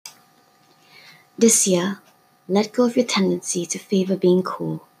This year, let go of your tendency to favor being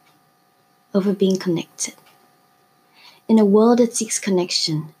cool over being connected. In a world that seeks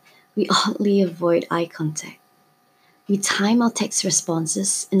connection, we oddly avoid eye contact. We time our text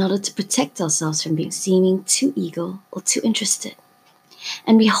responses in order to protect ourselves from seeming too eager or too interested.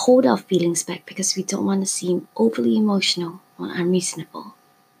 And we hold our feelings back because we don't want to seem overly emotional or unreasonable.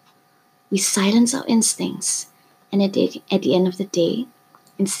 We silence our instincts, and at the end of the day,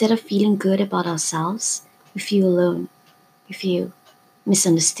 instead of feeling good about ourselves, we feel alone. We feel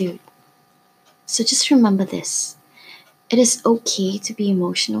misunderstood. So just remember this. It is okay to be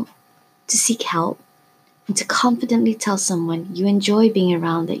emotional, to seek help, and to confidently tell someone you enjoy being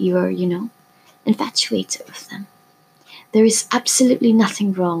around, that you are, infatuated with them. There is absolutely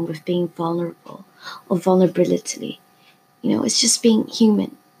nothing wrong with being vulnerable or vulnerability. It's just being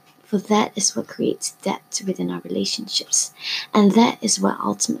human. For that is what creates depth within our relationships. And that is what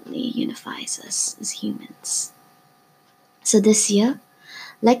ultimately unifies us as humans. So this year,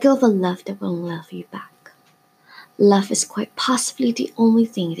 let go of a love that won't love you back. Love is quite possibly the only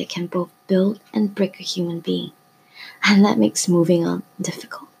thing that can both build and break a human being. And that makes moving on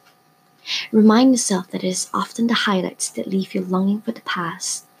difficult. Remind yourself that it is often the highlights that leave you longing for the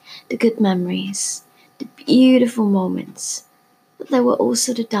past, the good memories, the beautiful moments. But there were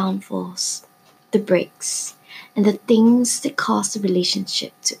also the downfalls, the breaks, and the things that caused the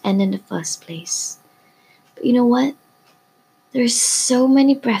relationship to end in the first place. But you know what? There are so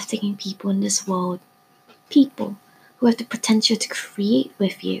many breathtaking people in this world. People who have the potential to create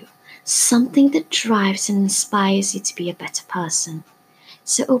with you something that drives and inspires you to be a better person.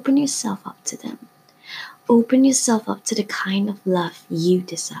 So open yourself up to them. Open yourself up to the kind of love you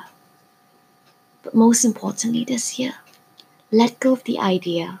deserve. But most importantly this year, let go of the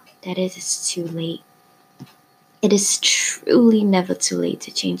idea that it is too late. It is truly never too late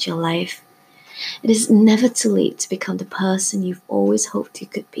to change your life. It is never too late to become the person you've always hoped you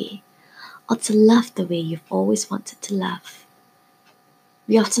could be, or to love the way you've always wanted to love.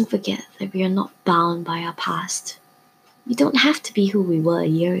 We often forget that we are not bound by our past. We don't have to be who we were a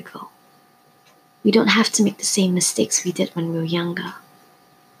year ago. We don't have to make the same mistakes we did when we were younger.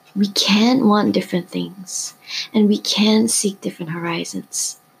 We can want different things, and we can seek different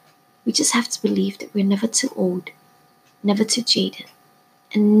horizons. We just have to believe that we're never too old, never too jaded,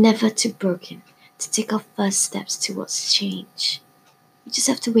 and never too broken to take our first steps towards change. We just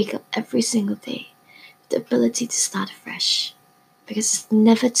have to wake up every single day with the ability to start afresh, because it's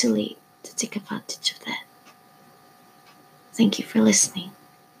never too late to take advantage of that. Thank you for listening.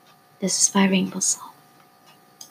 This is by Rainbow Soul.